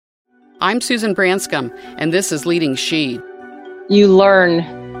I'm Susan Branscombe, and this is Leading She. You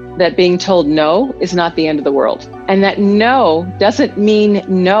learn that being told no is not the end of the world, and that no doesn't mean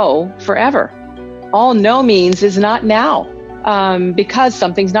no forever. All no means is not now, because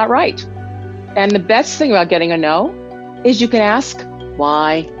something's not right. And the best thing about getting a no is you can ask,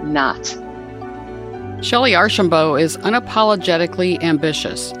 why not? Shelley Archambault is unapologetically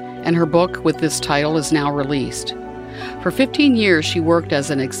ambitious, and her book with this title is now released. For 15 years, she worked as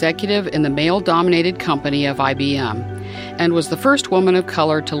an executive in the male-dominated company of IBM and was the first woman of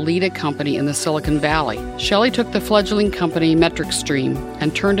color to lead a company in the Silicon Valley. Shelley took the fledgling company MetricStream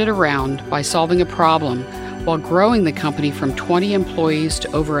and turned it around by solving a problem while growing the company from 20 employees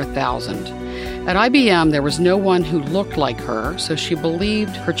to over 1,000. At IBM, there was no one who looked like her, so she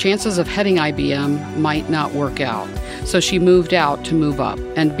believed her chances of heading IBM might not work out. So she moved out to move up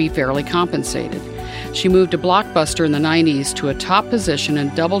and be fairly compensated. She moved to Blockbuster in the 90s to a top position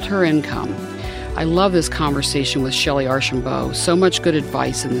and doubled her income. I love this conversation with Shelley Archambault. So much good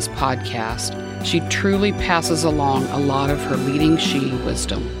advice in this podcast. She truly passes along a lot of her Leading She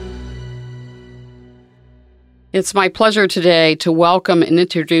wisdom. It's my pleasure today to welcome and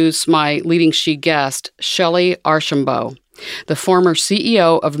introduce my Leading She guest, Shelley Archambault, the former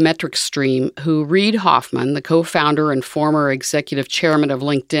CEO of MetricStream, who Reid Hoffman, the co-founder and former executive chairman of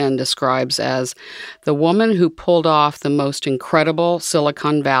LinkedIn, describes as the woman who pulled off the most incredible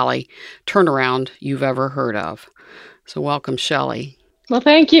Silicon Valley turnaround you've ever heard of. So welcome, Shelley. Well,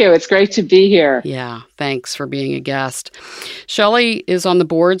 thank you. It's great to be here. Yeah, thanks for being a guest. Shelley is on the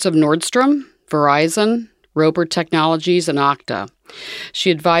boards of Nordstrom, Verizon, Roper Technologies, and Okta. She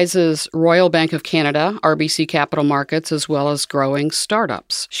advises Royal Bank of Canada, RBC Capital Markets, as well as growing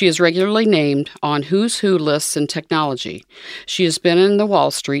startups. She is regularly named on Who's Who lists in technology. She has been in the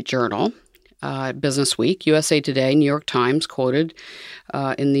Wall Street Journal, Business Week, USA Today, New York Times, quoted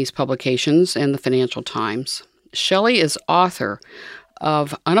in these publications, and the Financial Times. Shelley is author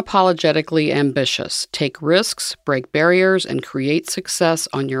of Unapologetically Ambitious: Take Risks, Break Barriers, and Create Success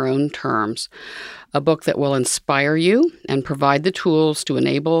on Your Own Terms, a book that will inspire you and provide the tools to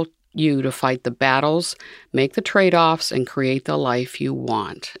enable you to fight the battles, make the trade-offs, and create the life you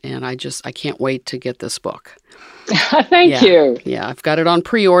want. And I can't wait to get this book. Thank you. Yeah, I've got it on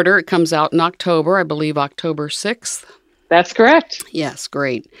pre-order. It comes out in October, I believe October 6th. That's correct. Yes,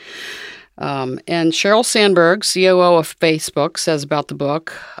 great. And Sheryl Sandberg, COO of Facebook, says about the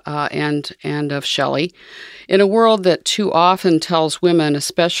book and of Shelley, in a world that too often tells women,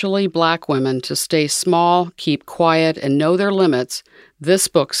 especially Black women, to stay small, keep quiet, and know their limits, this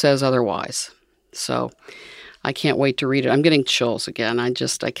book says otherwise. So I can't wait to read it. I'm getting chills again. I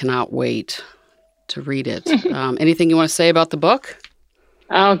cannot wait to read it. Anything you want to say about the book?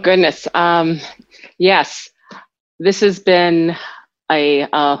 Oh, goodness. Yes, this has been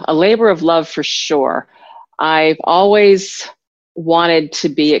a labor of love for sure. I've always wanted to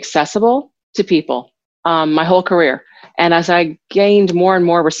be accessible to people my whole career. And as I gained more and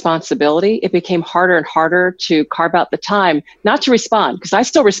more responsibility, it became harder and harder to carve out the time, not to respond, because I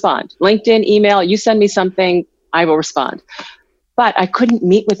still respond. LinkedIn, email, you send me something, I will respond. But I couldn't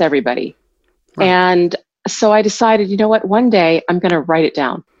meet with everybody. Right. And so I decided, you know what, one day I'm going to write it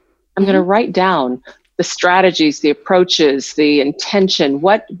down. I'm going to write down the strategies, the approaches, the intention,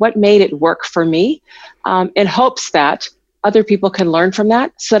 what made it work for me, in hopes that other people can learn from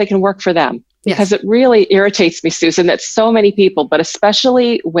that so that it can work for them. Yes. Because it really irritates me, Susan, that so many people, but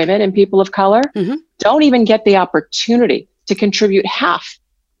especially women and people of color, don't even get the opportunity to contribute half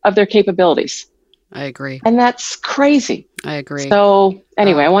of their capabilities. I agree. And that's crazy. I agree. So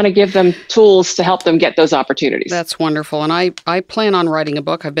anyway, I want to give them tools to help them get those opportunities. That's wonderful. And I plan on writing a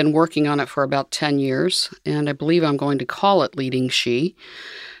book. I've been working on it for about 10 years, and I believe I'm going to call it Leading She.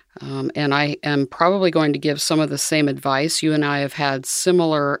 And I am probably going to give some of the same advice. You and I have had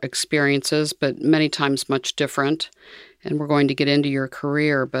similar experiences, but many times much different. And we're going to get into your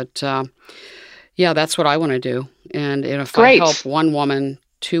career. But yeah, that's what I want to do. And if Great. I help one woman,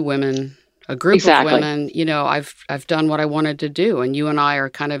 two women, a group of women, I've done what I wanted to do. And you and I are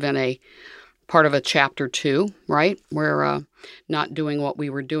kind of in a part of a chapter 2, right? We're not doing what we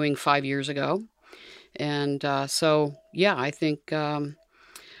were doing 5 years ago. And so, yeah, I think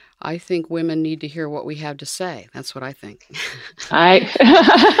women need to hear what we have to say. That's what I think.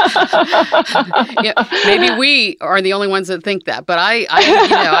 Yeah, maybe we are the only ones that think that, but I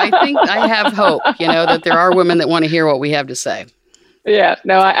think I have hope, that there are women that want to hear what we have to say. Yeah,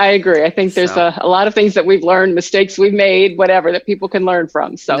 no, I agree. I think there's a lot of things that we've learned, mistakes we've made, whatever, that people can learn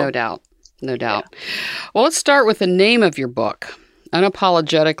from. So No doubt. Well, let's start with the name of your book.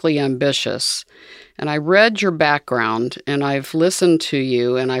 unapologetically ambitious. And I read your background, and I've listened to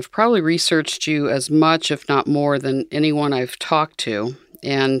you, and I've probably researched you as much, if not more, than anyone I've talked to.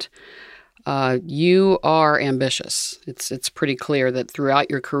 And you are ambitious. It's pretty clear that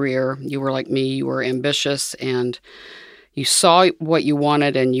throughout your career, you were like me, you were ambitious, and you saw what you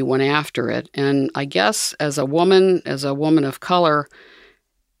wanted, and you went after it. And I guess as a woman of color,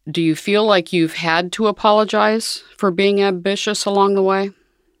 do you feel like you've had to apologize for being ambitious along the way?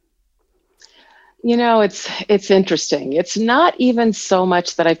 You know, it's interesting. It's not even so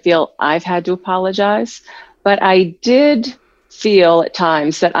much that I feel I've had to apologize, but I did feel at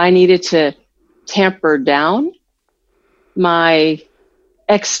times that I needed to tamper down my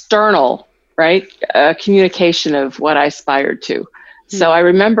external, communication of what I aspired to. So I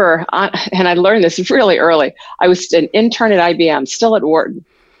remember, and I learned this really early, I was an intern at IBM, still at Wharton,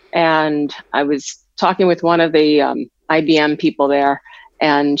 and I was talking with one of the IBM people there.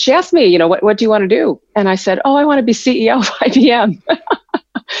 And she asked me, what do you want to do? And I said, I want to be CEO of IBM.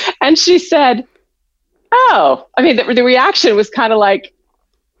 And she said, the reaction was kind of like,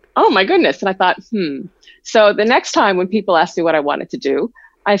 oh my goodness. And I thought, So the next time when people asked me what I wanted to do,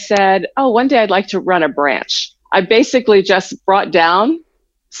 I said, one day I'd like to run a branch. I basically just brought down,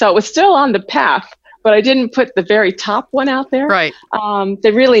 so it was still on the path, but I didn't put the very top one out there. Right.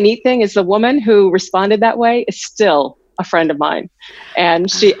 The really neat thing is the woman who responded that way is still a friend of mine.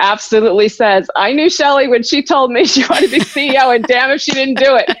 And she absolutely says, I knew Shelley when she told me she wanted to be CEO, and damn if she didn't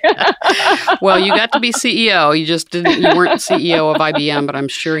do it. Well, you got to be CEO. You just didn't, you weren't CEO of IBM, but I'm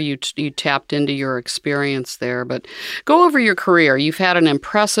sure you tapped into your experience there. But go over your career. You've had an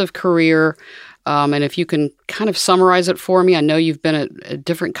impressive career. And if you can kind of summarize it for me, I know you've been at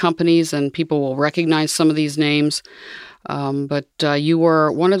different companies and people will recognize some of these names. But you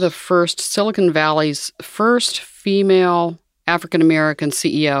were one of the first, Silicon Valley's first female African-American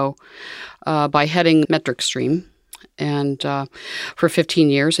CEO by heading MetricStream and for 15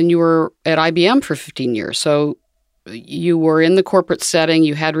 years. And you were at IBM for 15 years. So you were in the corporate setting.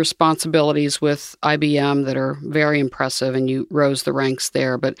 You had responsibilities with IBM that are very impressive, and you rose the ranks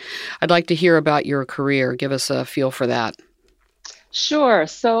there. But I'd like to hear about your career. Give us a feel for that. Sure.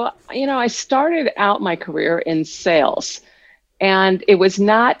 So, I started out my career in sales, and it was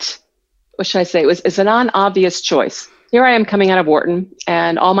not, what should I say? It's a non-obvious choice. Here I am coming out of Wharton,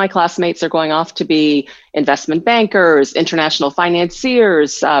 and all my classmates are going off to be investment bankers, international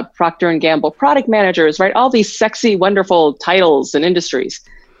financiers, Procter & Gamble product managers, right? All these sexy, wonderful titles and industries.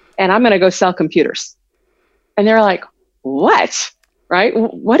 And I'm going to go sell computers. And they're like, what? Right?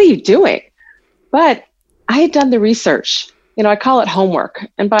 What are you doing? But I had done the research. I call it homework.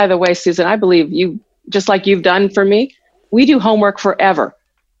 And by the way, Susan, I believe you, just like you've done for me, we do homework forever.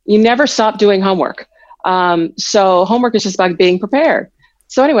 You never stop doing homework. So homework is just about being prepared.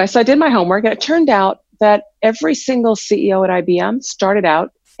 So anyway, so I did my homework, and it turned out that every single CEO at IBM started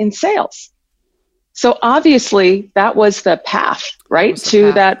out in sales. So obviously that was the path, right,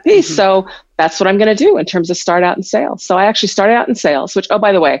 to that piece. Mm-hmm. So that's what I'm going to do in terms of start out in sales. So I actually started out in sales, which,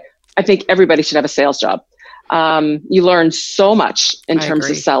 by the way, I think everybody should have a sales job. You learn so much in terms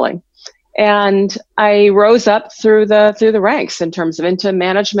of selling. And I rose up through the ranks in terms of into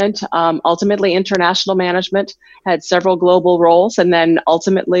management, ultimately international management, had several global roles, and then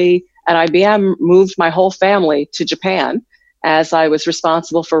ultimately at IBM moved my whole family to Japan as I was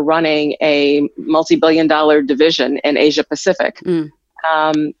responsible for running a multi-billion-dollar division in Asia Pacific.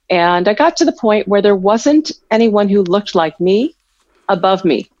 And I got to the point where there wasn't anyone who looked like me above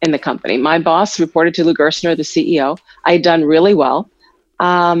me in the company. My boss reported to Lou Gerstner, the CEO. I had done really well.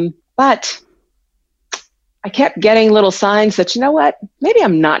 But I kept getting little signs that, maybe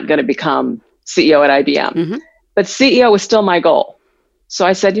I'm not going to become CEO at IBM. Mm-hmm. But CEO was still my goal. So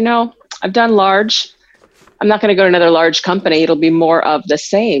I said, I've done large. I'm not going to go to another large company. It'll be more of the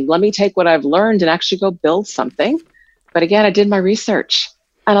same. Let me take what I've learned and actually go build something. But again, I did my research.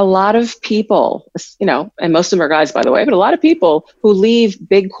 And a lot of people, and most of them are guys, by the way, but a lot of people who leave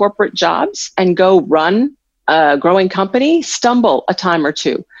big corporate jobs and go run a growing company stumble a time or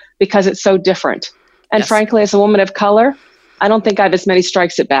two because it's so different. And frankly, as a woman of color, I don't think I have as many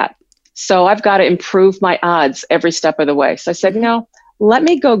strikes at bat. So I've got to improve my odds every step of the way. So I said, let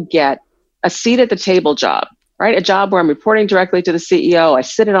me go get a seat at the table job, right? A job where I'm reporting directly to the CEO. I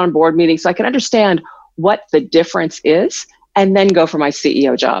sit in on board meetings so I can understand what the difference is, and then go for my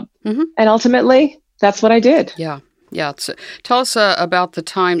CEO job. Mm-hmm. And ultimately, that's what I did. Yeah. Tell us about the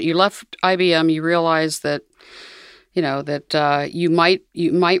time you left IBM. You realized that, you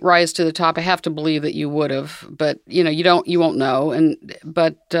might rise to the top. I have to believe that you would have, but you won't know.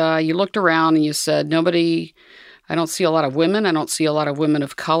 But you looked around and you said, nobody I don't see a lot of women. I don't see a lot of women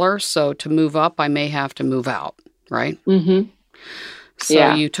of color. So to move up, I may have to move out, right? Mm-hmm. So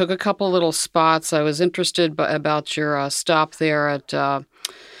Yeah. you took a couple little spots. I was interested about your stop there at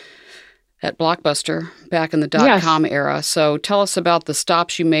Blockbuster back in the Yes. .com era. So tell us about the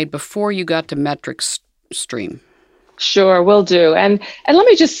stops you made before you got to Metric Stream. Sure, will do. And let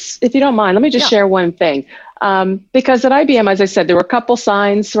me just, if you don't mind, let me just share one thing. Because at IBM, as I said, there were a couple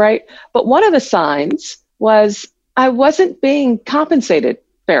signs, right? But one of the signs was I wasn't being compensated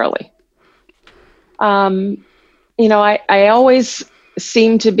fairly. I always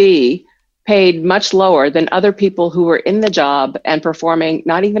seemed to be paid much lower than other people who were in the job and performing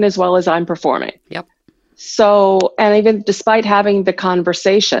not even as well as I'm performing. Yep. So, and even despite having the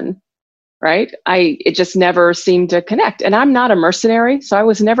conversation, right, it just never seemed to connect. And I'm not a mercenary, so I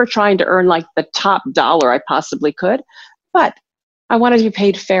was never trying to earn like the top dollar I possibly could, but I wanted to be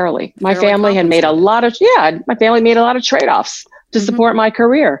paid fairly. My family had made my family made a lot of trade-offs to support my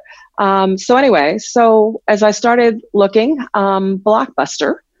career. So as I started looking,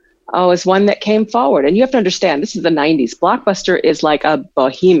 Blockbuster was one that came forward. And you have to understand, this is the 90s. Blockbuster is like a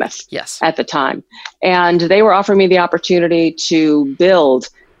behemoth at the time. And they were offering me the opportunity to build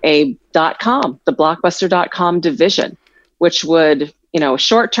a .com, the Blockbuster.com division, which would,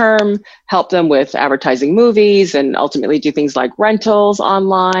 short term help them with advertising movies and ultimately do things like rentals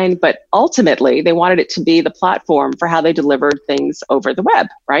online. But ultimately, they wanted it to be the platform for how they delivered things over the web,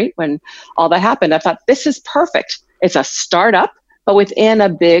 right? When all that happened, I thought, this is perfect. It's a startup, but within a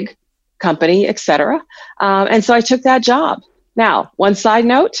big company, et cetera. And so I took that job. Now, one side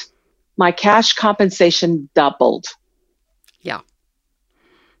note, my cash compensation doubled.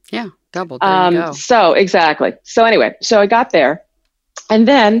 Yeah, doubled. There you go. So exactly. So anyway, so I got there, and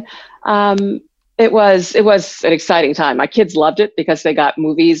then it was an exciting time. My kids loved it because they got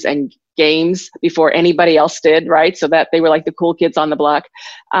movies and games before anybody else did, right? So that they were like the cool kids on the block.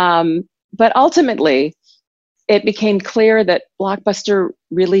 But ultimately, it became clear that Blockbuster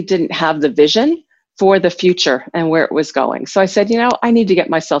really didn't have the vision for the future and where it was going. So I said, I need to get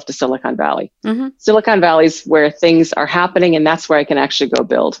myself to Silicon Valley. Mm-hmm. Silicon Valley's where things are happening, and that's where I can actually go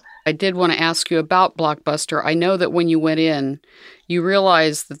build. I did want to ask you about Blockbuster. I know that when you went in, you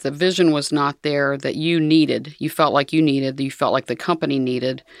realized that the vision was not there that you felt like the company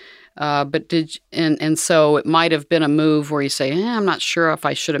needed. And so it might have been a move where you say, I'm not sure if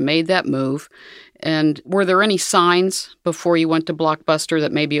I should have made that move. And were there any signs before you went to Blockbuster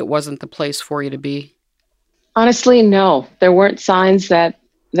that maybe it wasn't the place for you to be? Honestly, no. There weren't signs that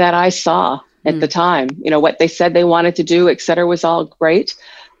I saw at the time. What they said they wanted to do, et cetera, was all great.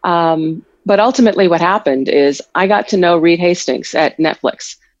 But ultimately what happened is I got to know Reed Hastings at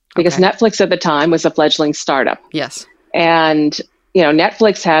Netflix because Netflix at the time was a fledgling startup. Yes. And,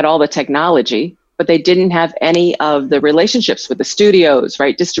 Netflix had all the technology, but they didn't have any of the relationships with the studios,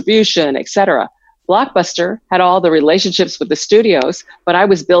 right? Distribution, et cetera. Blockbuster had all the relationships with the studios, but I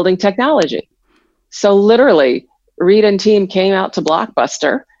was building technology. So literally, Reed and team came out to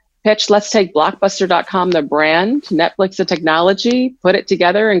Blockbuster, pitched, let's take Blockbuster.com, the brand, Netflix, the technology, put it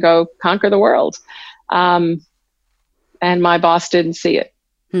together and go conquer the world. And my boss didn't see it.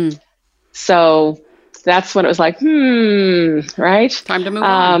 So that's when it was like, right? Time to move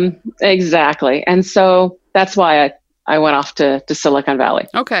on. Exactly. And so that's why I went off to Silicon Valley.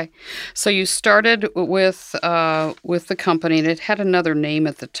 Okay. So you started with the company, and it had another name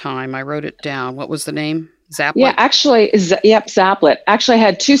at the time. I wrote it down. What was the name? Zaplet? Yeah, actually, Zaplet. Actually, I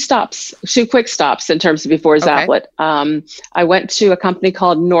had two quick stops in terms of before Zaplet. I went to a company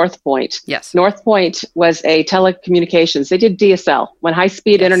called Northpoint. Yes. Northpoint was a telecommunications. They did DSL. When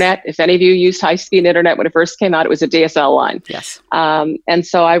high-speed internet, if any of you used high-speed internet when it first came out, it was a DSL line. Yes. And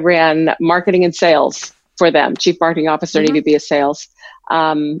so I ran marketing and sales for them, chief marketing officer and EVP of sales.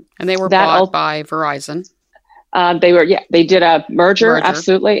 And they were bought by Verizon. They did a merger,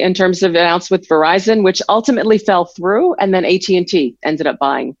 absolutely, in terms of announced with Verizon, which ultimately fell through, and then AT&T ended up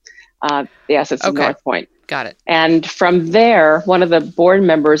buying the assets of Northpoint. Got it. And from there, one of the board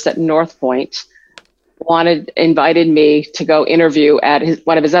members at Northpoint invited me to go interview at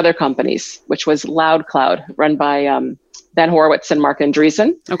one of his other companies, which was LoudCloud, run by Ben Horowitz and Mark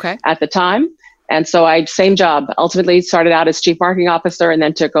Andreessen at the time. And so same job, ultimately started out as chief marketing officer and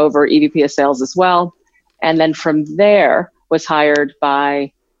then took over EVP of sales as well. And then from there was hired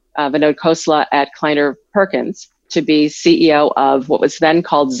by Vinod Khosla at Kleiner Perkins to be CEO of what was then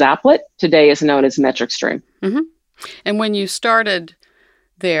called Zaplet, today is known as Metric Stream. Mm-hmm. And when you started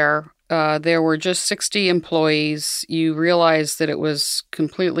there were just 60 employees. You realized that it was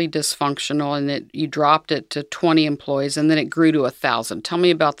completely dysfunctional and that you dropped it to 20 employees, and then it grew to 1,000. Tell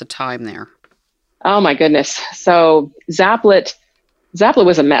me about the time there. Oh my goodness. So Zaplet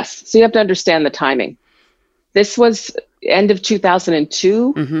was a mess. So you have to understand the timing. This was end of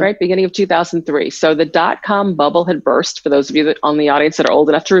 2002, right? Beginning of 2003. So the dot-com bubble had burst. For those of you that on the audience that are old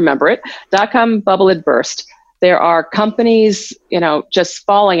enough to remember it, dot-com bubble had burst. There are companies, just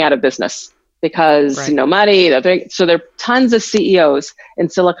falling out of business because no money. So there are tons of CEOs in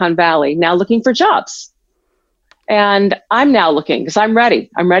Silicon Valley now looking for jobs. And I'm now looking because I'm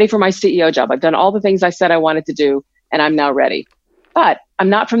ready. I'm ready for my CEO job. I've done all the things I said I wanted to do, and I'm now ready. But I'm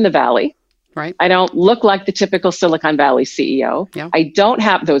not from the Valley. Right. I don't look like the typical Silicon Valley CEO. Yeah. I don't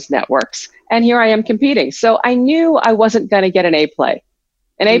have those networks. And here I am competing. So I knew I wasn't going to get an A-play.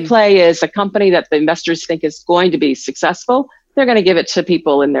 An A-play is a company that the investors think is going to be successful. They're going to give it to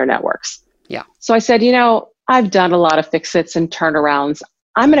people in their networks. Yeah. So I said, I've done a lot of fix-its and turnarounds.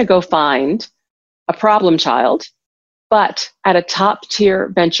 I'm going to go find a problem child, but at a top-tier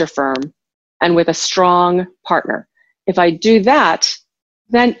venture firm and with a strong partner. If I do that,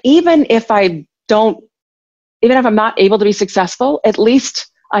 then even if I'm not able to be successful, at least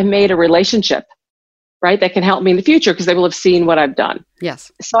I made a relationship, right? That can help me in the future because they will have seen what I've done.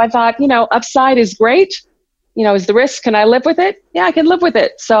 Yes. So I thought, upside is great. Is the risk, can I live with it? Yeah, I can live with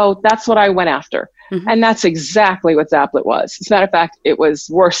it. So that's what I went after. And that's exactly what Zaplet was. As a matter of fact, it was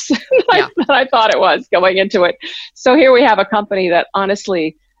worse than I thought it was going into it. So here we have a company that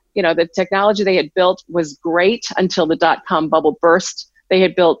honestly, the technology they had built was great until the dot-com bubble burst. They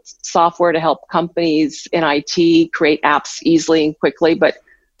had built software to help companies in IT create apps easily and quickly. But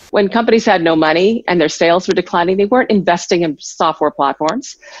when companies had no money and their sales were declining, they weren't investing in software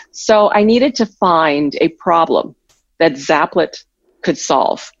platforms. So I needed to find a problem that Zaplet could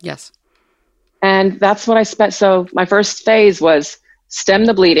solve. Yes. And that's what I spent. So my first phase was stem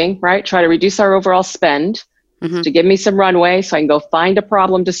the bleeding, right? Try to reduce our overall spend to give me some runway so I can go find a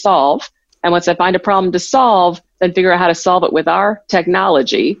problem to solve. And once I find a problem to solve, then figure out how to solve it with our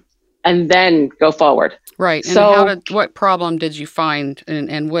technology and then go forward. Right. And so, what problem did you find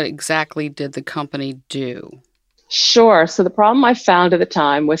and what exactly did the company do? Sure. So the problem I found at the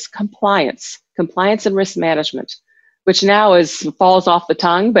time was compliance and risk management, which now falls off the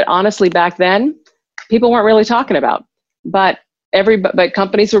tongue. But honestly, back then, people weren't really talking about. But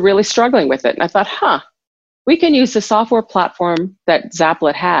companies were really struggling with it. And I thought, we can use the software platform that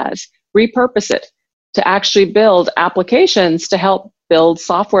Zaplet has, repurpose it to actually build applications to help build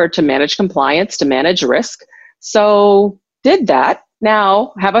software to manage compliance, to manage risk. So did that.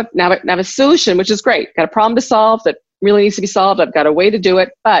 Now have a solution, which is great. Got a problem to solve that really needs to be solved. I've got a way to do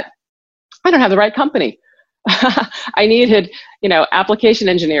it, but I don't have the right company. I needed, application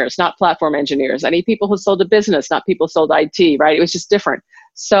engineers, not platform engineers. I need people who sold to business, not people who sold IT, right? It was just different.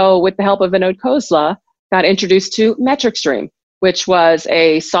 So with the help of Vinod Khosla, got introduced to MetricStream, which was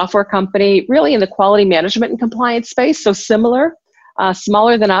a software company really in the quality management and compliance space. So similar,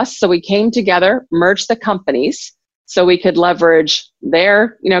 smaller than us. So we came together, merged the companies so we could leverage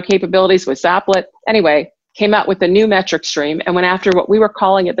their, capabilities with Zaplet. Anyway, came out with the new MetricStream and went after what we were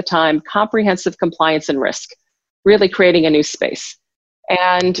calling at the time comprehensive compliance and risk, really creating a new space.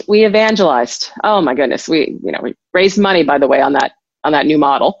 And we evangelized. Oh my goodness, we raised money, by the way, on that new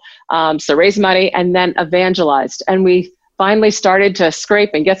model. So raised money and then evangelized. And we finally started to scrape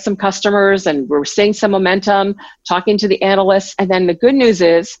and get some customers and we're seeing some momentum, talking to the analysts. And then the good news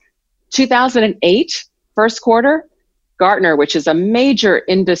is 2008, first quarter, Gartner, which is a major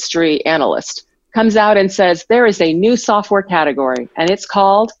industry analyst, comes out and says there is a new software category and it's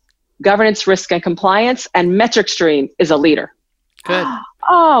called governance, risk, and compliance, and MetricStream is a leader. Good.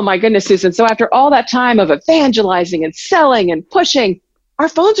 Oh my goodness, Susan. So after all that time of evangelizing and selling and pushing, our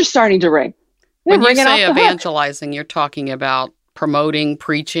phones are starting to ring. When you say evangelizing, you're talking about promoting,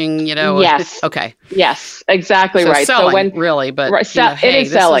 preaching, Yes. Okay. Yes, exactly so right. Selling, really, but right, hey,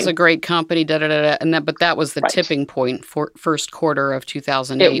 this selling. is a great company, but that was the tipping point for first quarter of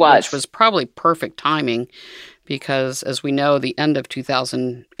 2008, which was probably perfect timing because, as we know, the end of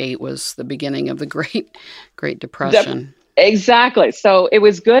 2008 was the beginning of the Great Depression. Exactly. So it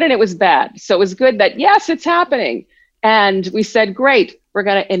was good and it was bad. So it was good that, yes, it's happening. And we said, great, we're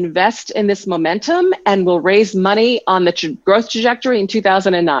going to invest in this momentum and we'll raise money on the growth trajectory in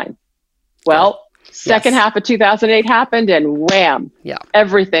 2009. Well, second half of 2008 happened and wham,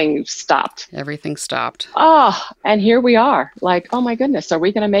 everything stopped. Everything stopped. Oh, and here we are like, oh my goodness, are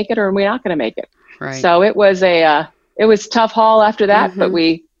we going to make it or are we not going to make it? Right. So it was a tough haul after that, but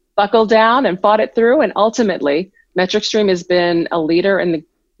we buckled down and fought it through. And ultimately, MetricStream has been a leader in the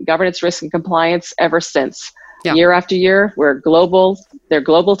governance, risk, and compliance ever since. Yeah. Year after year, we're global. They're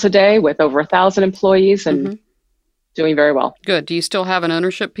global today with over 1,000 employees and doing very well. Good. Do you still have an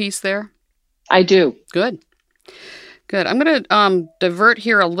ownership piece there? I do. Good. Good. I'm going to divert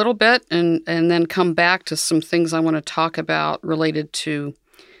here a little bit and then come back to some things I want to talk about related to,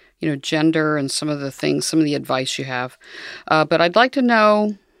 gender and some of the advice you have. But I'd like to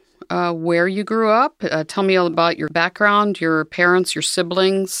know where you grew up. Tell me all about your background, your parents, your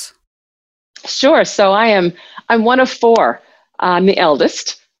siblings. Sure. So I'm one of four. I'm the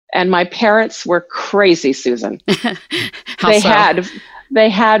eldest, and my parents were crazy, Susan. They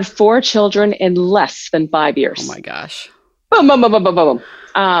had four children in less than 5 years. Oh my gosh. Boom, boom, boom, boom, boom,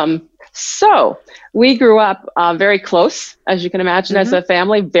 boom. So we grew up very close, as you can imagine, as a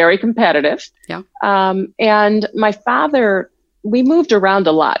family, very competitive. Yeah. And my father, we moved around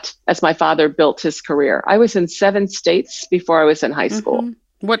a lot as my father built his career. I was in 7 states before I was in high school.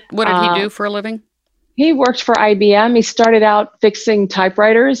 What did he do for a living? He worked for IBM. He started out fixing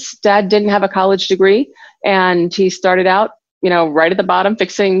typewriters. Dad didn't have a college degree, and he started out, right at the bottom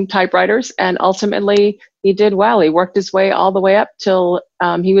fixing typewriters, and ultimately he did well. He worked his way all the way up till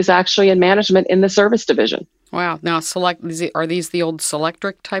he was actually in management in the service division. Wow. Now, are these the old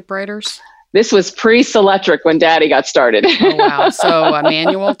Selectric typewriters? This was pre-Selectric when Daddy got started. Oh, wow. So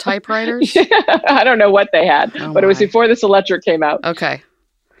manual typewriters? I don't know what they had, but it was before the Selectric came out. Okay.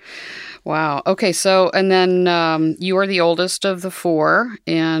 Wow. Okay. So, and then you are the oldest of the 4,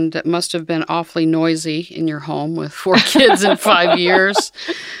 and it must have been awfully noisy in your home with 4 kids in 5 years.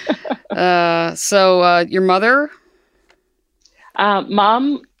 So your mother?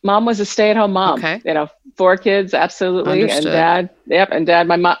 Mom was a stay-at-home mom. Okay. 4 kids, absolutely. Understood. And dad,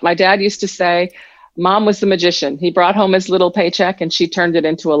 my dad used to say, Mom was the magician. He brought home his little paycheck and she turned it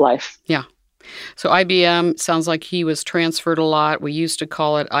into a life. Yeah. So IBM sounds like he was transferred a lot. We used to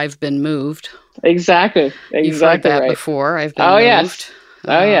call it I've been moved. Exactly. You've heard that before. I've been moved. Yes.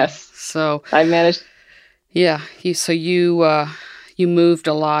 Yes. So I managed. Yeah. You moved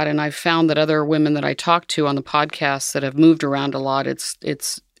a lot, and I've found that other women that I talk to on the podcast that have moved around a lot,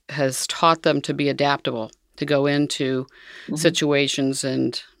 it's has taught them to be adaptable, to go into situations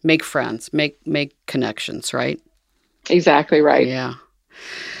and make friends, make connections, right? Exactly right. Yeah.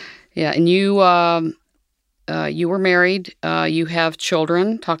 Yeah. And you were married. You have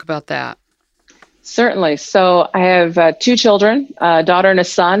children. Talk about that. Certainly. So I have 2 children, a daughter and a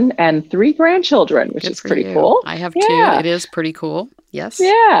son, and 3 grandchildren, which is pretty cool. I have 2. It is pretty cool. Yes.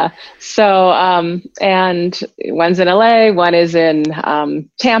 Yeah. So, and one's in LA, one is in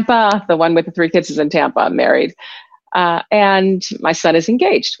Tampa. The one with the 3 kids is in Tampa. I'm married. And my son is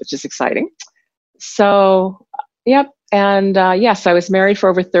engaged, which is exciting. So, yep. And yes, I was married for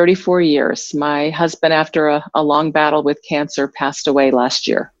over 34 years. My husband, after a long battle with cancer, passed away last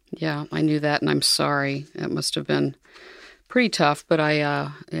year. Yeah, I knew that, and I'm sorry. It must have been pretty tough. But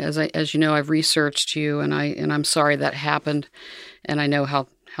as you know, I've researched you, and I'm sorry that happened, and I know how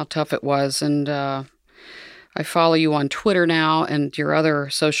tough it was. And I follow you on Twitter now and your other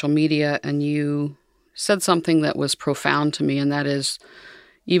social media, and you said something that was profound to me, and that is,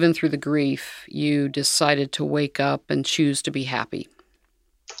 even through the grief, you decided to wake up and choose to be happy.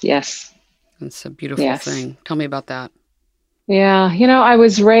 Yes, it's a beautiful thing. Tell me about that. Yeah, I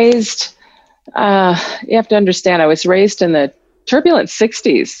was raised, you have to understand, I was raised in the turbulent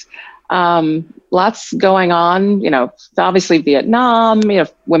 60s. Lots going on, obviously Vietnam,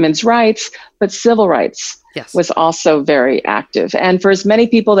 women's rights, but civil rights was also very active. And for as many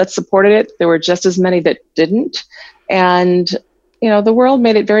people that supported it, there were just as many that didn't. And, the world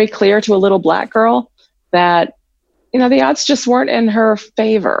made it very clear to a little Black girl that, the odds just weren't in her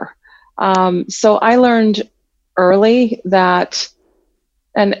favor. So I learned early that,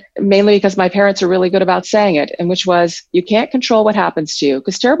 and mainly because my parents are really good about saying it, and which was, you can't control what happens to you,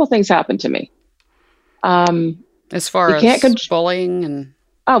 because terrible things happen to me. As far as bullying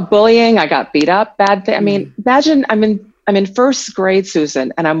and bullying, I got beat up, bad thing. I mean, imagine I'm in first grade,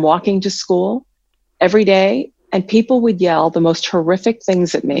 Susan, and I'm walking to school every day, and people would yell the most horrific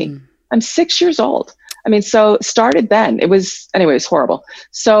things at me. I'm 6 years old. I mean, so started then. It was horrible.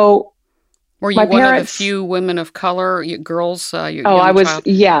 So. Were you one of the few women of color, girls? I was. Child?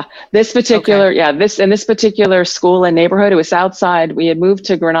 Yeah, this particular, this particular school and neighborhood. It was outside. We had moved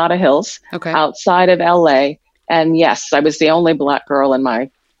to Granada Hills, outside of LA, and yes, I was the only Black girl in I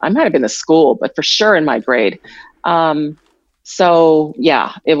might have been the school, but for sure in my grade. So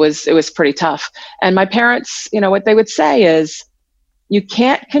yeah, it was pretty tough. And my parents, what they would say is, you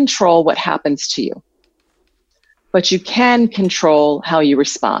can't control what happens to you, but you can control how you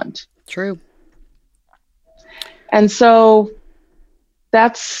respond. True. And so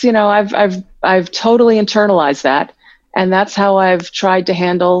that's, I've totally internalized that. And that's how I've tried to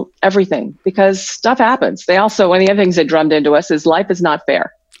handle everything, because stuff happens. One of the other things that drummed into us is life is not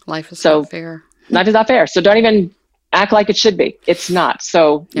fair. Life is So not fair. life is not fair. So don't even act like it should be. It's not.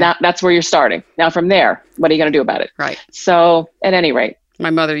 So now that's where you're starting. Now from there, what are you going to do about it? Right. So at any rate. My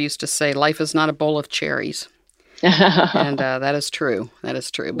mother used to say, life is not a bowl of cherries. And that is true. That is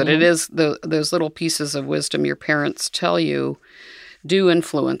true. But it is those little pieces of wisdom your parents tell you do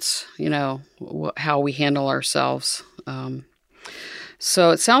influence, how we handle ourselves.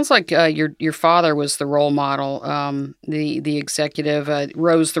 So it sounds like your father was the role model, the executive,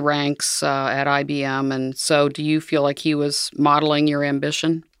 rose the ranks at IBM. And so do you feel like he was modeling your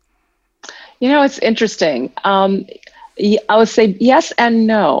ambition? It's interesting. I would say yes and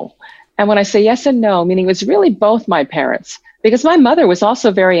no. And when I say yes and no, meaning it was really both my parents, because my mother was also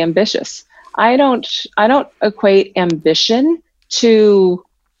very ambitious. I don't equate ambition to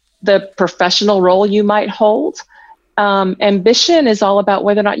the professional role you might hold. Ambition is all about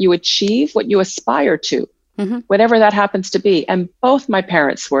whether or not you achieve what you aspire to, whatever that happens to be. And both my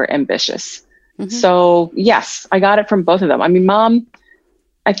parents were ambitious. So yes, I got it from both of them. I mean, Mom,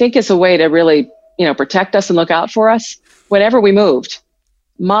 I think is a way to really, protect us and look out for us. Whenever we moved,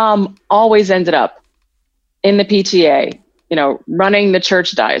 Mom always ended up in the PTA, running the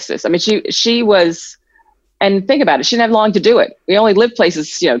church diocese. I mean, she was, and think about it, she didn't have long to do it. We only lived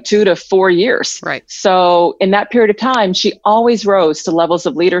places, 2 to 4 years. Right. So in that period of time, she always rose to levels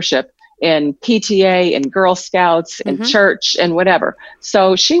of leadership in PTA and Girl Scouts and church and whatever.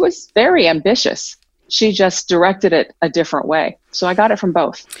 So she was very ambitious. She just directed it a different way. So I got it from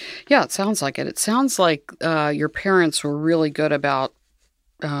both. Yeah, it sounds like it. It sounds like your parents were really good about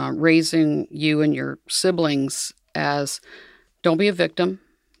raising you and your siblings as, don't be a victim.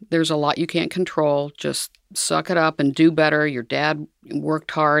 There's a lot you can't control. Just suck it up and do better. Your dad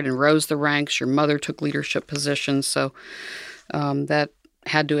worked hard and rose the ranks. Your mother took leadership positions. So that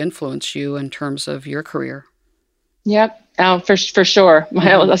had to influence you in terms of your career. Yep, for sure.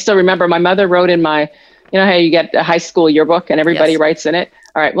 I still remember my mother wrote in my, how you get a high school yearbook and everybody writes in it.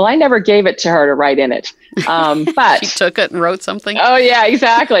 All right. Well, I never gave it to her to write in it. But she took it and wrote something. Oh yeah,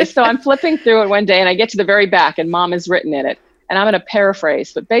 exactly. So I'm flipping through it one day and I get to the very back and Mom has written in it. And I'm going to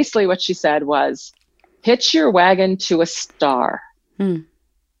paraphrase, but basically what she said was, hitch your wagon to a star.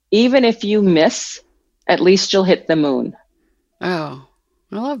 Even if you miss, at least you'll hit the moon. Oh,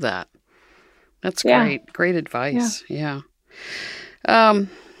 I love that. That's great. Great advice. Yeah.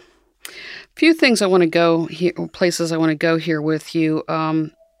 Few things I want to go here, places I want to go here with you.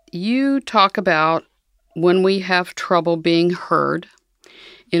 You talk about when we have trouble being heard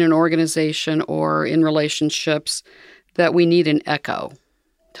in an organization or in relationships, that we need an echo.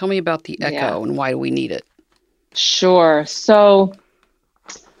 Tell me about the echo and why do we need it? Sure. So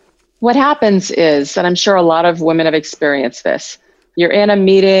what happens is, and I'm sure a lot of women have experienced this, you're in a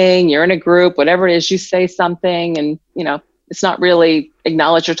meeting, you're in a group, whatever it is, you say something and, it's not really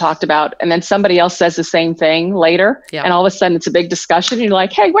acknowledged or talked about. And then somebody else says the same thing later. Yeah. And all of a sudden it's a big discussion. And you're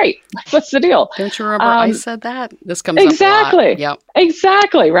like, hey, wait, what's the deal? Don't you remember I said that? This comes exactly, up a lot. Yep.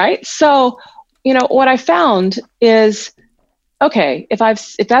 Exactly. Right. So, what I found is, okay, if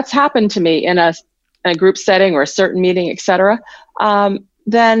that's happened to me in a group setting or a certain meeting, et cetera,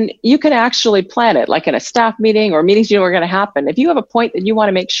 then you can actually plan it, like in a staff meeting or meetings are going to happen. If you have a point that you want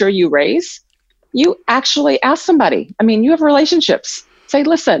to make sure you raise, you actually ask somebody. I mean, you have relationships. Say,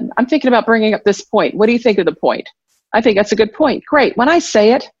 listen, I'm thinking about bringing up this point. What do you think of the point? I think that's a good point. Great. When I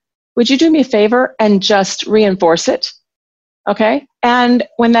say it, would you do me a favor and just reinforce it? Okay. And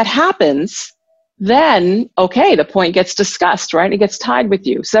when that happens, then, okay, the point gets discussed, right? It gets tied with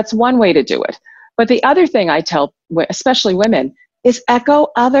you. So that's one way to do it. But the other thing I tell, especially women, is echo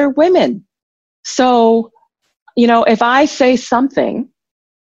other women. So, if I say something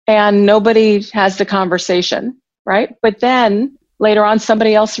and nobody has the conversation, right? But then later on,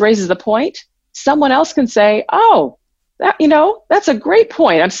 somebody else raises the point, someone else can say, oh, that's a great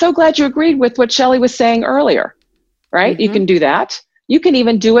point. I'm so glad you agreed with what Shelley was saying earlier, right? You can do that. You can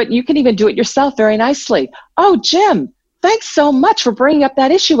even do it yourself very nicely. Oh, Jim, thanks so much for bringing up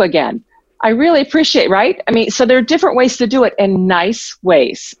that issue again. I really appreciate, right? I mean, so there are different ways to do it in nice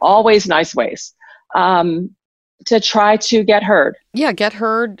ways, always nice ways, to try to get heard. Yeah, get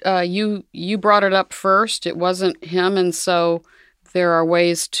heard. You brought it up first. It wasn't him. And so there are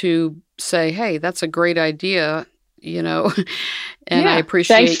ways to say, hey, that's a great idea, and I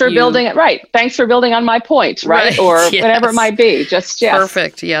appreciate Thanks for building it. Right. Thanks for building on my point, right? Or whatever it might be. Just,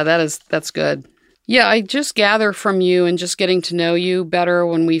 Perfect. Yeah, that's good. Yeah, I just gather from you and just getting to know you better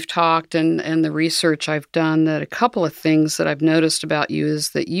when we've talked and the research I've done that a couple of things that I've noticed about you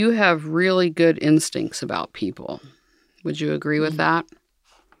is that you have really good instincts about people. Would you agree with that?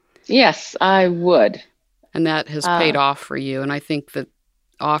 Yes, I would. And that has paid off for you. And I think that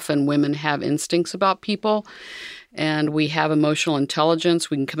often women have instincts about people, and we have emotional intelligence.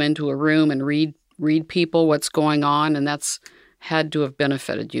 We can come into a room and read people, what's going on, and that's had to have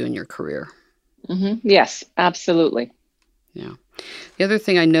benefited you in your career. Mm-hmm. Yes, absolutely. Yeah. The other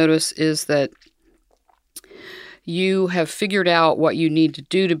thing I notice is that you have figured out what you need to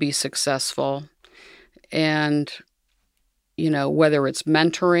do to be successful, and whether it's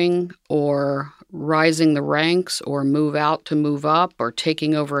mentoring or rising the ranks or move out to move up or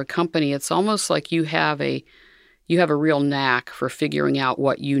taking over a company, it's almost like you have a real knack for figuring out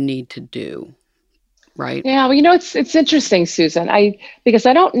what you need to do, right? Yeah, well, it's interesting, Susan. Because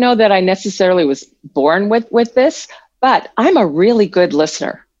I don't know that I necessarily was born with this, but I'm a really good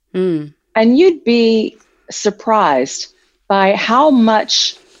listener. Mm. And you'd be surprised by how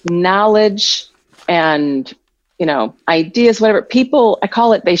much knowledge and ideas, whatever people, I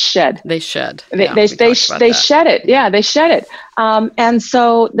call it, they shed. They shed. They shed it. Yeah, they shed it. And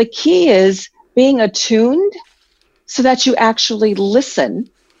so the key is being attuned so that you actually listen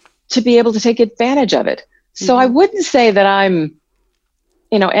to be able to take advantage of it. So I wouldn't say that I'm,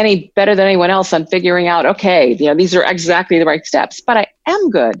 any better than anyone else on figuring out, okay, these are exactly the right steps, but I am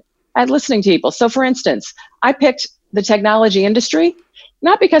good at listening to people. So for instance, I picked the technology industry,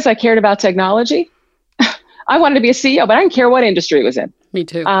 not because I cared about technology. I wanted to be a CEO, but I didn't care what industry it was in. Me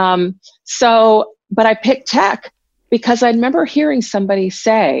too. But I picked tech because I remember hearing somebody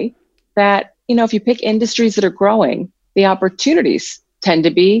say that, if you pick industries that are growing, the opportunities tend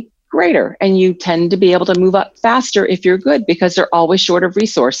to be greater and you tend to be able to move up faster if you're good because they're always short of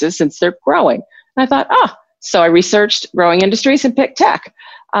resources since they're growing. And I thought, so I researched growing industries and picked tech.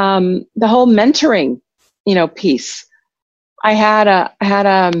 The whole mentoring, piece. I had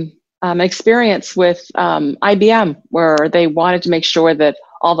an experience with IBM where they wanted to make sure that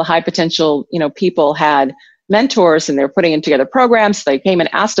all the high potential, people had mentors and they were putting together programs. They came and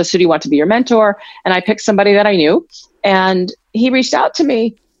asked us, who do you want to be your mentor? And I picked somebody that I knew. And he reached out to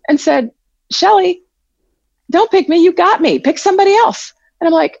me and said, Shelley, don't pick me. You got me. Pick somebody else. And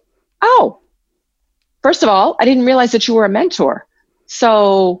I'm like, oh, first of all, I didn't realize that you were a mentor.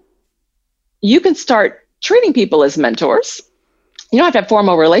 So you can start treating people as mentors. You don't have to have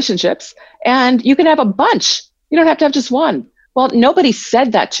formal relationships, and you can have a bunch. You don't have to have just one. Well, nobody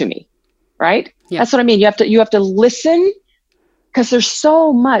said that to me, right? Yeah. That's what I mean. You have to listen because there's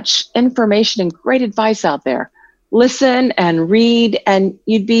so much information and great advice out there. Listen and read, and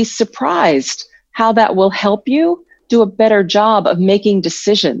you'd be surprised how that will help you do a better job of making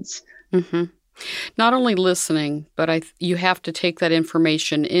decisions. Mm-hmm. Not only listening, but you have to take that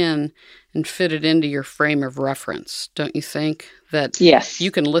information in and fit it into your frame of reference, don't you think? That yes,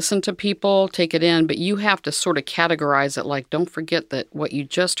 you can listen to people, take it in, but you have to sort of categorize it like, don't forget that what you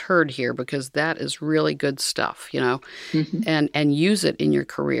just heard here, because that is really good stuff, mm-hmm. and use it in your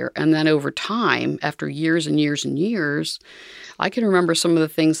career. And then over time, after years and years and years, I can remember some of the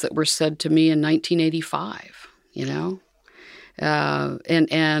things that were said to me in 1985,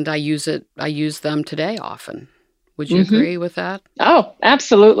 and I use them today often. Would you mm-hmm. agree with that? Oh,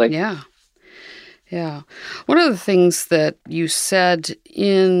 absolutely. Yeah. Yeah. One of the things that you said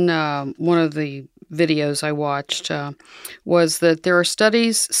in one of the videos I watched was that there are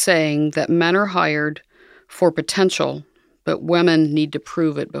studies saying that men are hired for potential, but women need to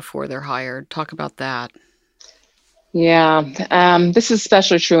prove it before they're hired. Talk about that. Yeah. This is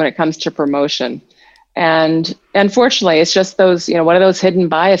especially true when it comes to promotion. And unfortunately, it's just those, one of those hidden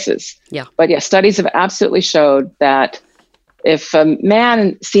biases. Yeah. But yeah, studies have absolutely showed that if a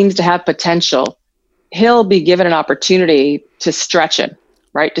man seems to have potential, he'll be given an opportunity to stretch him,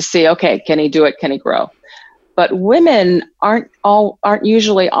 right? To see, okay, can he do it? Can he grow? But women aren't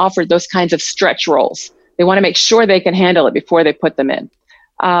usually offered those kinds of stretch roles. They want to make sure they can handle it before they put them in.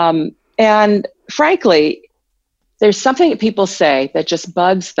 And frankly, there's something that people say that just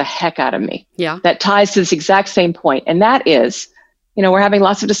bugs the heck out of me. Yeah. That ties to this exact same point. And that is, we're having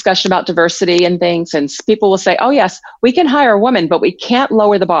lots of discussion about diversity and things, and people will say, oh yes, we can hire a woman, but we can't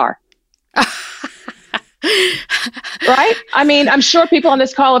lower the bar. Right? I mean, I'm sure people on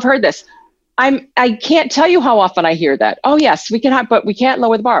this call have heard this. I can't tell you how often I hear that. Oh yes, we can, but we can't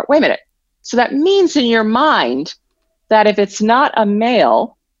lower the bar. Wait a minute. So that means in your mind that if it's not a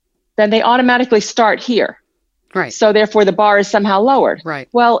male, then they automatically start here. Right. So therefore the bar is somehow lowered. Right.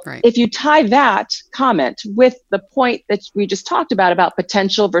 Well, right. If you tie that comment with the point that we just talked about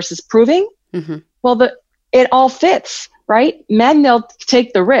potential versus proving, mm-hmm. well, it all fits, right? Men, they'll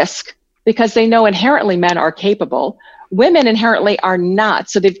take the risk because they know inherently men are capable. Women inherently are not.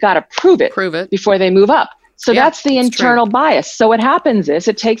 So they've got to prove it before they move up. So that's the internal bias. So what happens is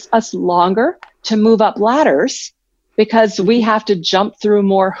it takes us longer to move up ladders because we have to jump through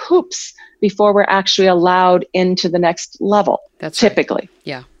more hoops before we're actually allowed into the next level. That's typically. Right.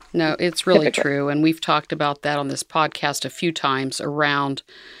 Yeah. No, it's really Typically. true. And we've talked about that on this podcast a few times around,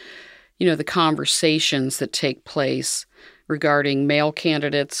 you know, the conversations that take place regarding male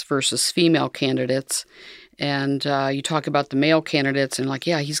candidates versus female candidates. And you talk about the male candidates and like,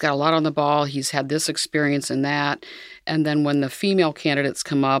 yeah, he's got a lot on the ball. He's had this experience and that. And then when the female candidates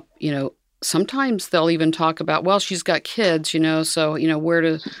come up, you know, sometimes they'll even talk about, well, she's got kids, you know, so, you know, where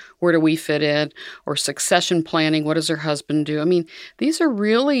do we fit in? Or succession planning, what does her husband do? I mean, these are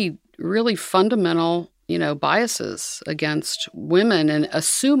really, really fundamental, you know, biases against women and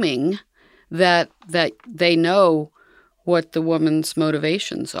assuming that they know what the woman's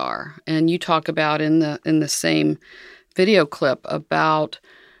motivations are. And you talk about in the same video clip about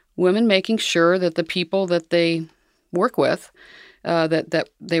women making sure that the people that they work with, that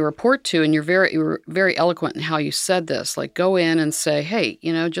they report to, and you were very eloquent in how you said this, like go in and say, hey,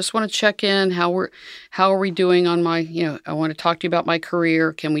 you know, just want to check in, how are we doing on my, you know, I want to talk to you about my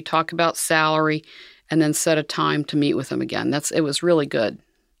career. Can we talk about salary? And then set a time to meet with them again. It was really good.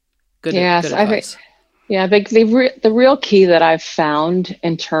 Yes, good advice. Yeah, the real key that I've found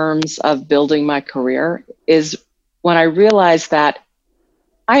in terms of building my career is when I realized that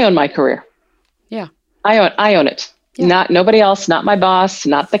I own my career. Yeah. I own it. Yeah. Not nobody else, not my boss,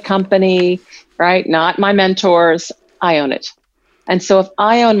 not the company, right? Not my mentors. I own it. And so if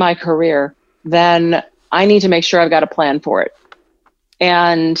I own my career, then I need to make sure I've got a plan for it.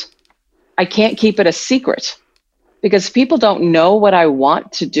 And I can't keep it a secret, because if people don't know what I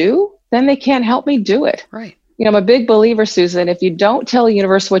want to do, then they can't help me do it. Right. You know, I'm a big believer, Susan, if you don't tell the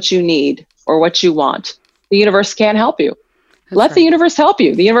universe what you need or what you want, the universe can't help you. Let the universe help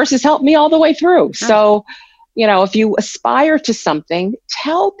you. The universe has helped me all the way through. Right. So, you know, if you aspire to something,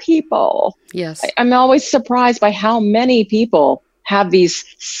 tell people. Yes. I'm always surprised by how many people have these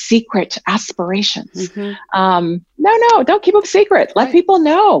secret aspirations. Mm-hmm. No, don't keep them secret. Let people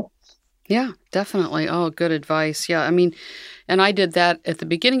know. Yeah, definitely. Oh, good advice. Yeah, I mean, and I did that at the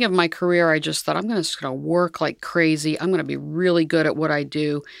beginning of my career. I just thought, I'm just going to work like crazy. I'm going to be really good at what I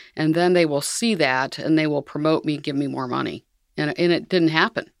do. And then they will see that and they will promote me, give me more money. And it didn't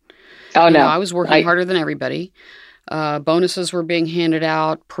happen. Oh, no. I was working harder than everybody. Bonuses were being handed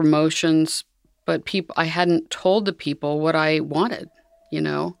out, promotions, but I hadn't told the people what I wanted, you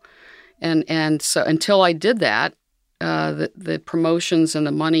know. And so until I did that, the promotions and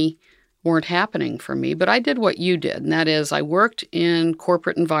the money weren't happening for me. But I did what you did, and that is I worked in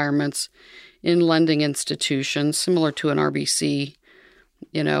corporate environments, in lending institutions, similar to an RBC,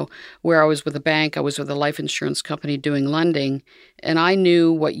 you know, where I was with a bank, I was with a life insurance company doing lending, and I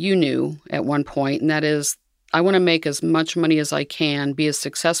knew what you knew at one point, and that is I want to make as much money as I can, be as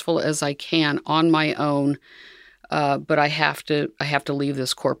successful as I can on my own, but I have to leave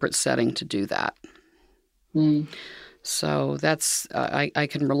this corporate setting to do that. Mm. So that's, I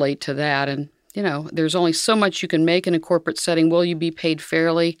can relate to that. And, you know, there's only so much you can make in a corporate setting. Will you be paid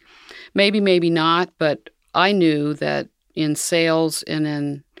fairly? Maybe, maybe not. But I knew that in sales and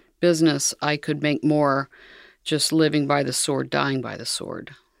in business, I could make more just living by the sword, dying by the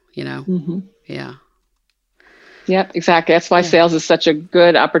sword, you know? Mm-hmm. Yeah. Yep, exactly. That's why sales is such a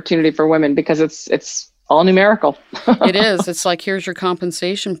good opportunity for women, because it's all numerical. It is. It's like, here's your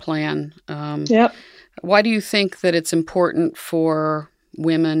compensation plan. Yep. Why do you think that it's important for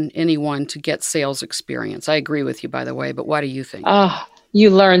women, anyone, to get sales experience? I agree with you, by the way, but why do you think? You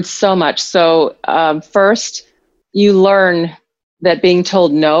learn so much. So first, you learn that being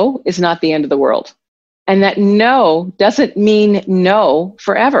told no is not the end of the world. And that no doesn't mean no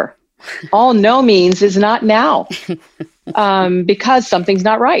forever. All no means is not now, because something's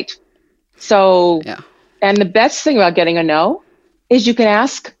not right. So, and the best thing about getting a no is you can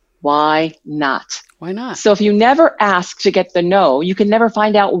ask, why not? Why not? So if you never ask to get the no, you can never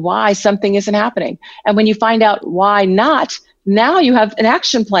find out why something isn't happening. And when you find out why not, now you have an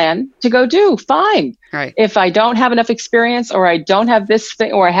action plan to go do. Fine. Right. If I don't have enough experience, or I don't have this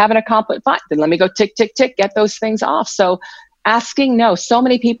thing, or I haven't accomplished, fine, then let me go tick, tick, tick, get those things off. So asking no. So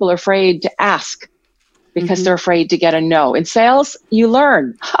many people are afraid to ask because they're afraid to get a no. In sales, you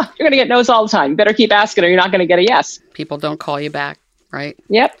learn. You're going to get no's all the time. You better keep asking or you're not going to get a yes. People don't call you back, right?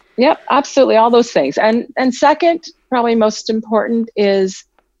 Yep, absolutely. All those things. And second, probably most important, is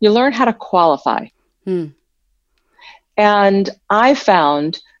you learn how to qualify. And I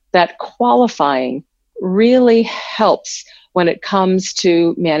found that qualifying really helps when it comes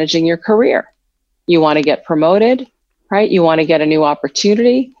to managing your career. You want to get promoted, right? You want to get a new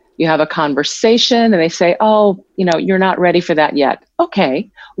opportunity. You have a conversation and they say, oh, you know, you're not ready for that yet. Okay,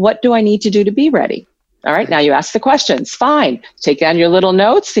 what do I need to do to be ready? All right, now you ask the questions. Fine. Take down your little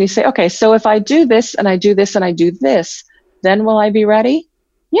notes and you say, okay, so if I do this and I do this and I do this, then will I be ready?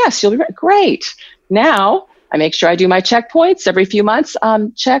 Yes, you'll be ready. Great. Now I make sure I do my checkpoints every few months.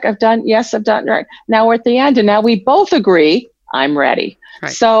 Check, I've done. Yes, I've done. Right. Now we're at the end and now we both agree I'm ready.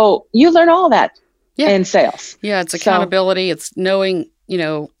 Right. So you learn all that in sales. Yeah, it's accountability. It's knowing,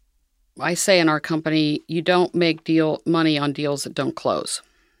 I say in our company, you don't make money on deals that don't close.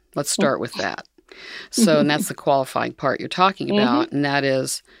 Let's start with that. So, and that's the qualifying part you're talking about, and that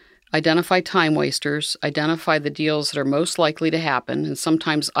is identify time wasters, identify the deals that are most likely to happen, and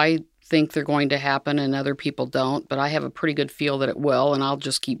sometimes I think they're going to happen and other people don't, but I have a pretty good feel that it will, and I'll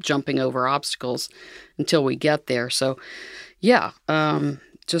just keep jumping over obstacles until we get there. So, yeah,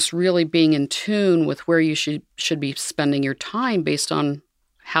 just really being in tune with where you should be spending your time based on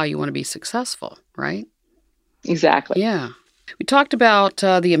how you want to be successful, right? Exactly. Yeah. We talked about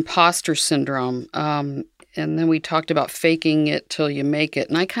the imposter syndrome, and then we talked about faking it till you make it.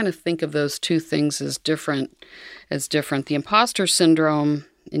 And I kind of think of those two things as different. The imposter syndrome,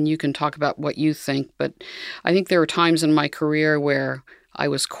 and you can talk about what you think, but I think there were times in my career where I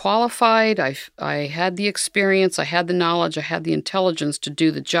was qualified, I had the experience, I had the knowledge, I had the intelligence to do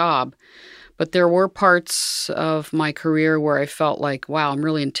the job. But there were parts of my career where I felt like, wow, I'm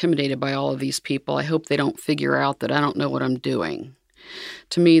really intimidated by all of these people. I hope they don't figure out that I don't know what I'm doing.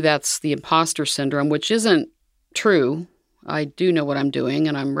 To me, that's the imposter syndrome, which isn't true. I do know what I'm doing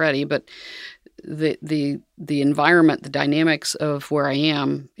and I'm ready, but the environment, the dynamics of where I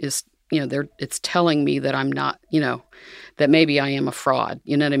am is, it's telling me that I'm not, that maybe I am a fraud.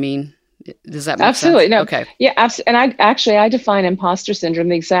 You know what I mean? Does that make Absolutely. sense? No. Okay. Yeah, absolutely. And I define imposter syndrome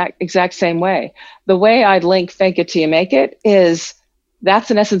the exact same way. The way I link fake it till you make it is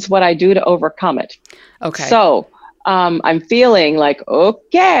that's in essence what I do to overcome it. Okay. So I'm feeling like,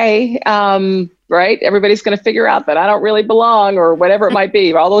 okay, right? Everybody's going to figure out that I don't really belong or whatever it might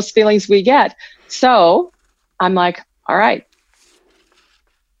be, all those feelings we get. So I'm like, all right,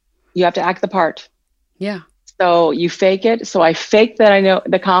 you have to act the part. Yeah. So you fake it. So I fake that I know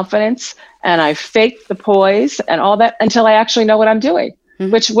the confidence and I fake the poise and all that until I actually know what I'm doing,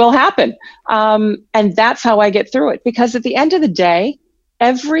 which will happen. And that's how I get through it. Because at the end of the day,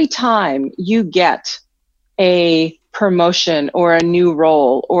 every time you get a promotion or a new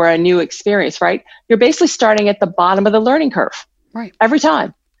role or a new experience, right? You're basically starting at the bottom of the learning curve. Right. Every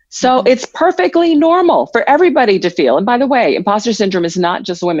time. So it's perfectly normal for everybody to feel. And by the way, imposter syndrome is not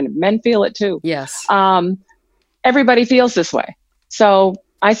just women. Men feel it too. Yes. Everybody feels this way. So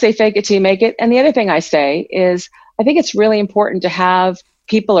I say fake it till you make it. And the other thing I say is I think it's really important to have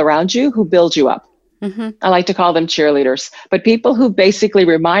people around you who build you up. I like to call them cheerleaders, but people who basically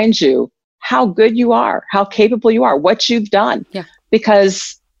remind you how good you are, how capable you are, what you've done. Yeah.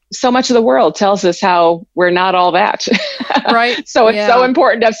 Because so much of the world tells us how we're not all that. Right. So it's so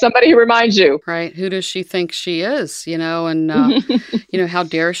important to have somebody who reminds you. Right. Who does she think she is? And, how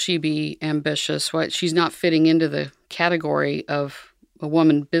dare she be ambitious? She's not fitting into the category of a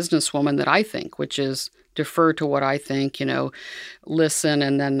businesswoman that I think, which is defer to what I think, listen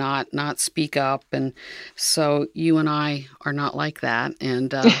and then not speak up. And so you and I are not like that.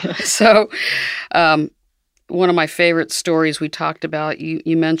 And one of my favorite stories we talked about,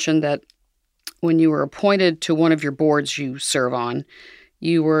 you mentioned that when you were appointed to one of your boards you serve on,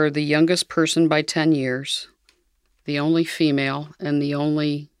 you were the youngest person by 10 years, the only female, and the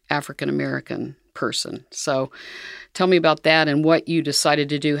only African-American person. So tell me about that and what you decided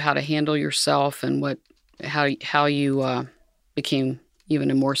to do, how to handle yourself, and how you became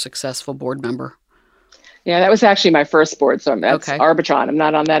even a more successful board member. Yeah, that was actually my first board. So that's Arbitron. I'm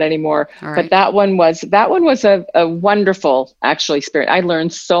not on that anymore. Right. But that one was a wonderful actually experience. I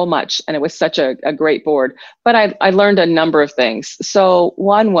learned so much and it was such a great board. But I learned a number of things. So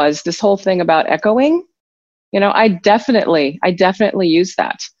one was this whole thing about echoing. I definitely use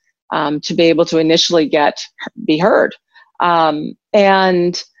that to be able to initially be heard.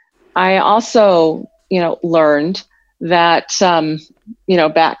 And I also, learned that,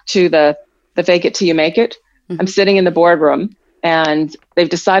 back to the fake it till you make it. I'm sitting in the boardroom and they've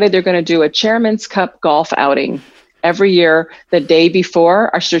decided they're going to do a Chairman's Cup golf outing every year the day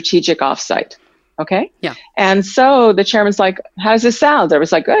before our strategic offsite. Okay. Yeah. And so the chairman's like, how does this sound? I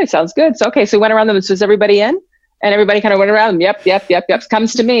was like, good, it sounds good. So, okay. So we went around them and says, everybody in? And everybody kind of went around them. Yep.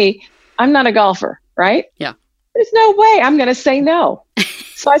 Comes to me. I'm not a golfer, right? Yeah. There's no way I'm going to say no.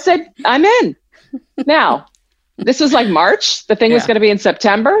 So I said, I'm in. Now, this was like March. The thing was going to be in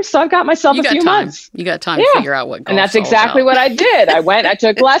September. So I've got myself a few months. You got time to figure out what golf's And that's exactly what I did. I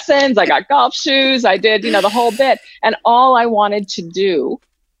took lessons. I got golf shoes. I did, the whole bit. And all I wanted to do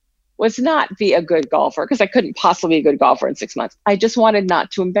was not be a good golfer, because I couldn't possibly be a good golfer in 6 months. I just wanted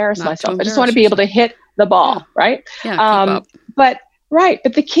not to embarrass myself. I just want to be able to hit the ball, right? Yeah, keep up. But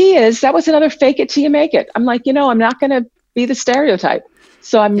the key is, that was another fake it till you make it. I'm like, I'm not going to be the stereotype.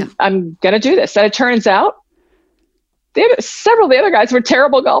 So I'm going to do this. And it turns out several of the other guys were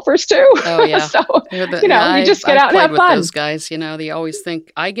terrible golfers too. Oh yeah. So, you just get out and have fun. Those guys, they always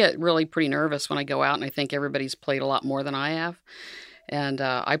think, I get really pretty nervous when I go out and I think everybody's played a lot more than I have. And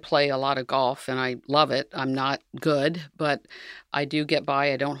I play a lot of golf and I love it. I'm not good, but I do get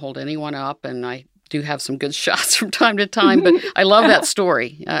by. I don't hold anyone up, and I do have some good shots from time to time. But I love that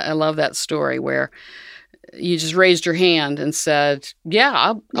story. I love that story where you just raised your hand and said,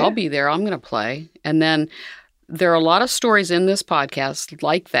 I'll be there. I'm going to play. And then there are a lot of stories in this podcast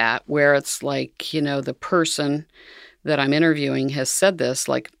like that, where it's like, the person that I'm interviewing has said this,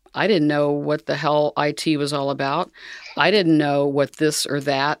 like, I didn't know what the hell IT was all about. I didn't know what this or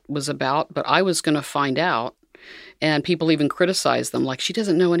that was about, but I was going to find out. And people even criticize them, like, she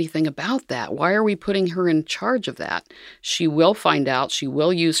doesn't know anything about that. Why are we putting her in charge of that? She will find out. She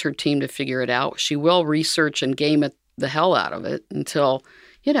will use her team to figure it out. She will research and game it the hell out of it until,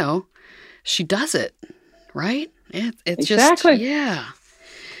 she does it, right? It's exactly. Just,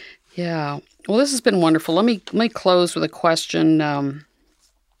 yeah. Well, this has been wonderful. Let me close with a question.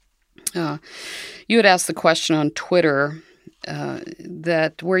 You had asked the question on Twitter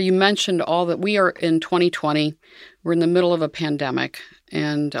that where you mentioned all that we are in 2020, we're in the middle of a pandemic,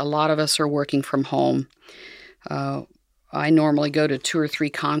 and a lot of us are working from home. I normally go to 2 or 3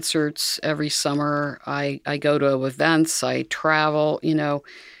 concerts every summer. I go to events, I travel,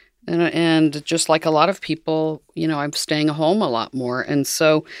 and just like a lot of people, I'm staying home a lot more. And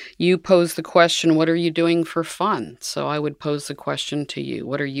so you posed the question, what are you doing for fun? So I would pose the question to you,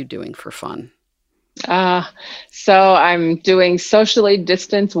 what are you doing for fun? So I'm doing socially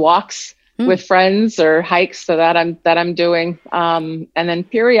distanced walks with friends or hikes, so that I'm doing. And then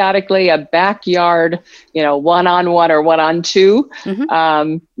periodically a backyard, one-on-one or one-on-two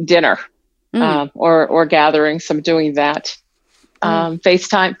dinner or gathering. So I'm doing that.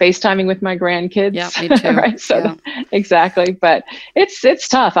 FaceTiming with my grandkids. Yeah, me too. Right. So exactly. But it's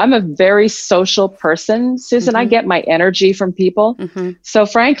tough. I'm a very social person, Susan. I get my energy from people. So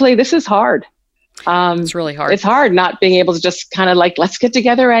frankly, this is hard. It's really hard. It's hard not being able to just kind of like, let's get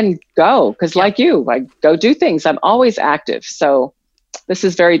together and go. Because like you, I go do things. I'm always active. So this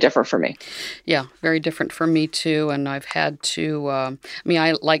is very different for me. Yeah, very different for me too. And I've had to, I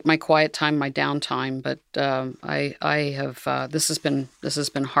like my quiet time, my downtime, but I have, this has been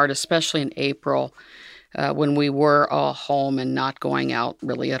hard, especially in April when we were all home and not going out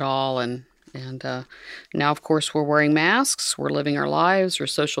really at all. And now, of course, we're wearing masks, we're living our lives, we're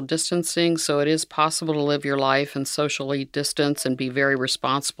social distancing. So it is possible to live your life and socially distance and be very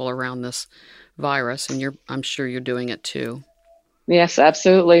responsible around this virus. And I'm sure you're doing it too. Yes,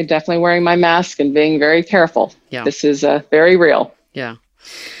 absolutely. Definitely wearing my mask and being very careful. Yeah. This is very real. Yeah.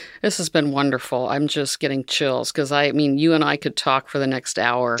 This has been wonderful. I'm just getting chills because you and I could talk for the next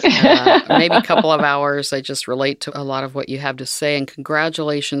hour, maybe a couple of hours. I just relate to a lot of what you have to say, and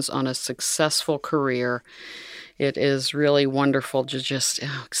congratulations on a successful career. It is really wonderful to just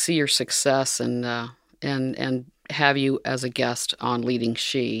see your success and have you as a guest on Leading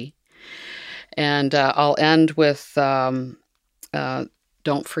She. And I'll end with, don't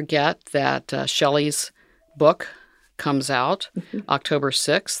forget that Shelley's book comes out October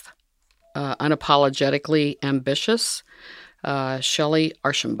 6th, Unapologetically Ambitious, Shelley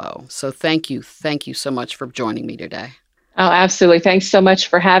Archambault. So thank you so much for joining me today. Oh, absolutely. Thanks so much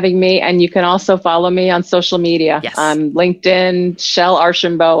for having me. And you can also follow me on social media. Yes. LinkedIn, Shell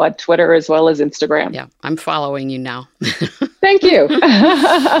Archambault, on Twitter, as well as Instagram. Yeah, I'm following you now. Thank you.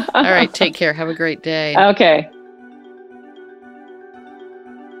 All right, take care. Have a great day. Okay.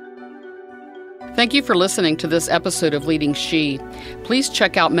 Thank you for listening to this episode of Leading She. Please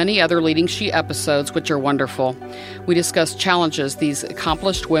check out many other Leading She episodes, which are wonderful. We discuss challenges these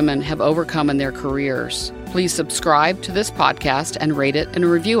accomplished women have overcome in their careers. Please subscribe to this podcast and rate it and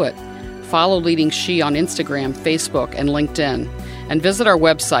review it. Follow Leading She on Instagram, Facebook, and LinkedIn. And visit our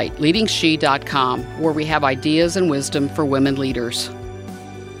website, leadingshe.com, where we have ideas and wisdom for women leaders.